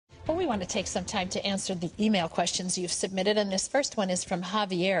Well, we want to take some time to answer the email questions you've submitted, and this first one is from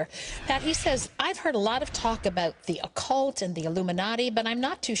Javier. Pat, he says, I've heard a lot of talk about the occult and the Illuminati, but I'm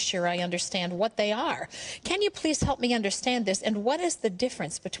not too sure I understand what they are. Can you please help me understand this, and what is the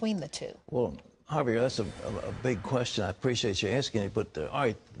difference between the two? Well, Javier, that's a big question. I appreciate you asking it, but all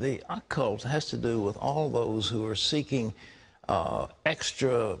right, the occult has to do with all those who are seeking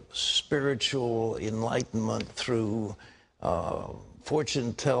extra spiritual enlightenment through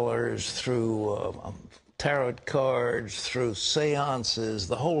fortune tellers, through tarot cards, through seances,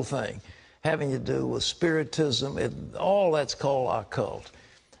 the whole thing having to do with spiritism. All that's called occult.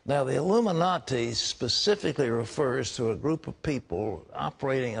 Now, the Illuminati specifically refers to a group of people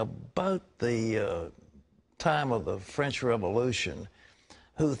operating about the time of the French Revolution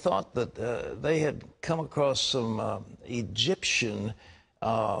who thought that they had come across some Egyptian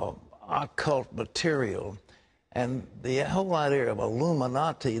occult material. And the whole idea of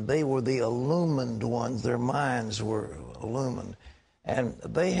Illuminati, they were the illumined ones. Their minds were illumined. And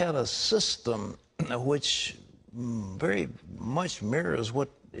they had a system which very much mirrors what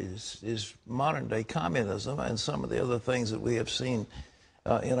is modern-day communism and some of the other things that we have seen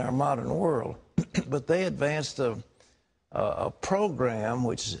in our modern world. But they advanced a program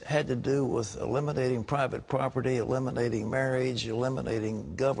which had to do with eliminating private property, eliminating marriage,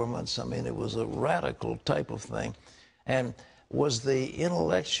 eliminating governments. I mean, it was a radical type of thing, and was the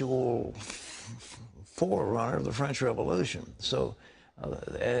intellectual forerunner of the French Revolution. So,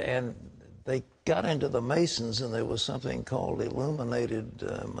 and they got into the Masons, and there was something called illuminated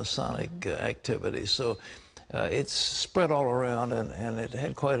Masonic activity. So it's spread all around, and it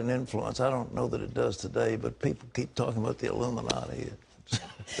had quite an influence. I don't know that it does today, but people keep talking about the Illuminati.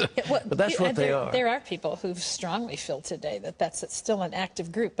 But that's what they are. There are people who strongly feel today that that's still an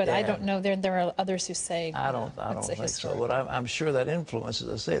active group, but yeah. I don't know. There are others who say I don't think so. But I'm sure that influence, as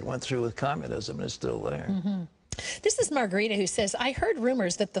I say, it went through with communism and it's still there. Mm-hmm. This is Margarita, who says, I heard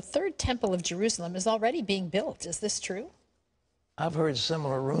rumors that the third temple of Jerusalem is already being built. Is this true? I've heard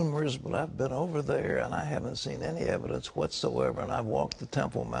similar rumors, but I've been over there and I haven't seen any evidence whatsoever. And I've walked the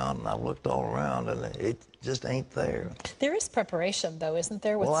Temple Mount and I've looked all around, and it just ain't there. There is preparation, though, isn't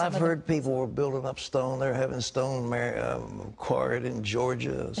there? Well, I've heard people were building up stone. They're having stone quarried in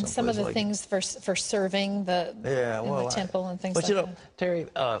Georgia. And some of the things for serving the, the temple and things like that. But, you know,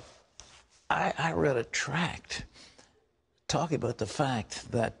 Terry, I read a tract talking about the fact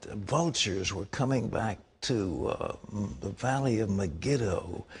that vultures were coming back to the Valley of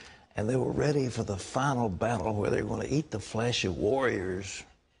Megiddo, and they were ready for the final battle where they were going to eat the flesh of warriors.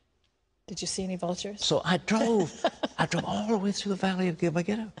 Did you see any vultures? So I drove all the way through the Valley of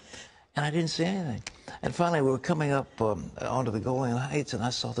Megiddo, and I didn't see anything. And finally, we were coming up onto the Golan Heights, and I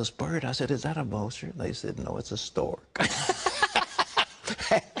saw this bird. I said, "Is that a vulture?" And they said, "No, it's a stork."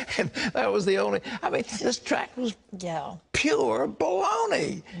 And that was the only, I mean, this tract was pure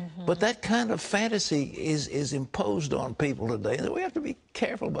baloney. Mm-hmm. But that kind of fantasy is imposed on people today. And we have to be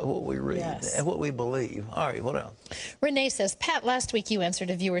careful about what we read and what we believe. All right, what else? Renee says, Pat, last week you answered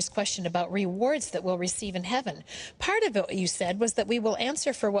a viewer's question about rewards that we'll receive in heaven. Part of it you said was that we will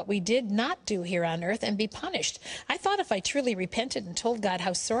answer for what we did not do here on earth and be punished. I thought if I truly repented and told God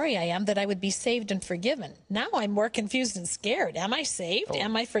how sorry I am, that I would be saved and forgiven. Now I'm more confused and scared. Am I saved?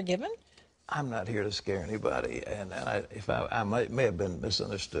 Am I forgiven? I'm not here to scare anybody, and I may have been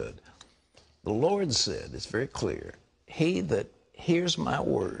misunderstood. The Lord said, it's very clear, he that hears my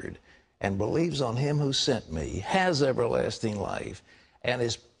word and believes on him who sent me has everlasting life,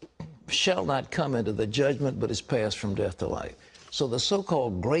 and shall not come into the judgment, but is passed from death to life. So the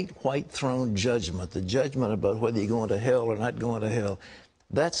so-called great white throne judgment, the judgment about whether you're going to hell or not going to hell,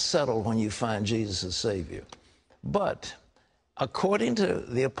 that's settled when you find Jesus as Savior. But according to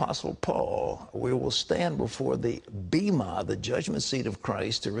the Apostle Paul, we will stand before the Bema, the judgment seat of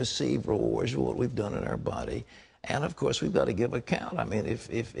Christ, to receive rewards for what we've done in our body. And, of course, we've got to give account. I mean,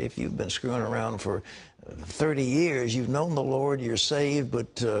 if you've been screwing around for 30 years, you've known the Lord, you're saved,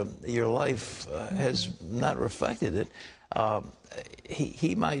 but your life has not reflected it,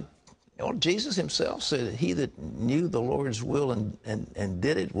 he might... Well, Jesus himself said, he that knew the Lord's will and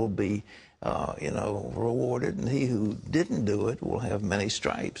did it will be rewarded, and he who didn't do it will have many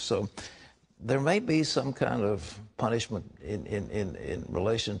stripes. So there may be some kind of punishment in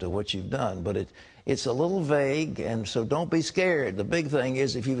relation to what you've done, but it's a little vague, and so don't be scared. The big thing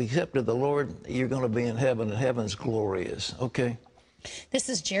is, if you've accepted the Lord, you're going to be in heaven, and heaven's glorious. Okay? This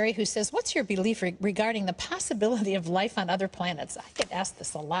is Jerry, who says, what's your belief regarding the possibility of life on other planets? I get asked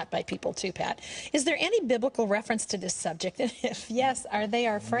this a lot by people too, Pat. Is there any biblical reference to this subject? And if yes, are they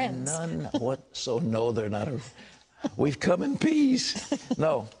our friends? None. No, they're not. We've come in peace.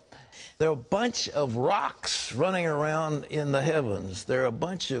 No. There are a bunch of rocks running around in the heavens. There are a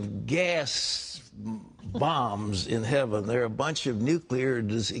bunch of gas bombs in heaven. There are a bunch of nuclear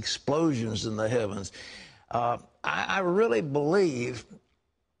explosions in the heavens. I really believe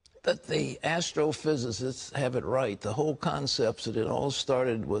that the astrophysicists have it right. The whole concept that it all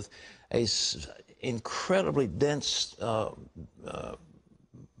started with a incredibly dense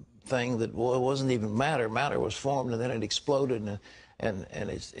thing that wasn't even matter. Matter was formed and then it exploded, and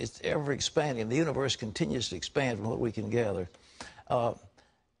it's ever expanding. The universe continues to expand from what we can gather. The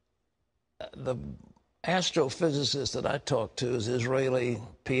astrophysicist that I talked to is Israeli,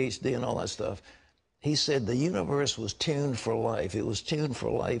 PhD and all that stuff. He said the universe was tuned for life. It was tuned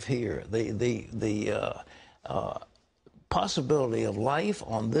for life here. The possibility of life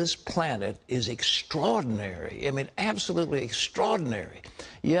on this planet is extraordinary. I mean, absolutely extraordinary.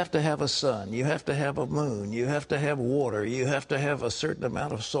 You have to have a sun. You have to have a moon. You have to have water. You have to have a certain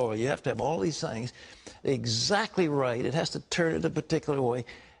amount of soil. You have to have all these things exactly right. It has to turn in a particular way.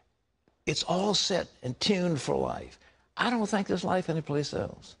 It's all set and tuned for life. I don't think there's life anyplace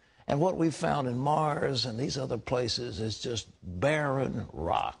else. And what we've found in Mars and these other places is just barren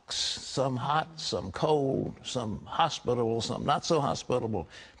rocks. Some hot, some cold, some hospitable, some not so hospitable.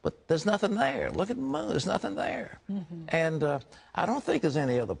 But there's nothing there. Look at the moon. There's nothing there. Mm-hmm. And I don't think there's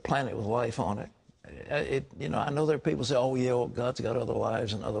any other planet with life on it. You know, I know there are people who say, oh, yeah, well, God's got other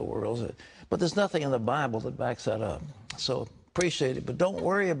lives in other worlds. But there's nothing in the Bible that backs that up. So appreciate it, but don't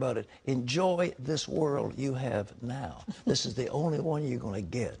worry about it. Enjoy this world you have now. This is the only one you're going to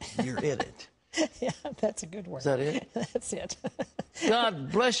get. You're in it. Yeah, that's a good word. Is that it? That's it.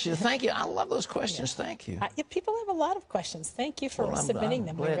 God bless you. Thank you. I love those questions. Yeah. Thank you. People have a lot of questions. Thank you for submitting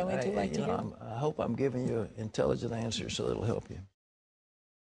them. We really do like to hear them. I hope I'm giving you intelligent answers so it'll help you.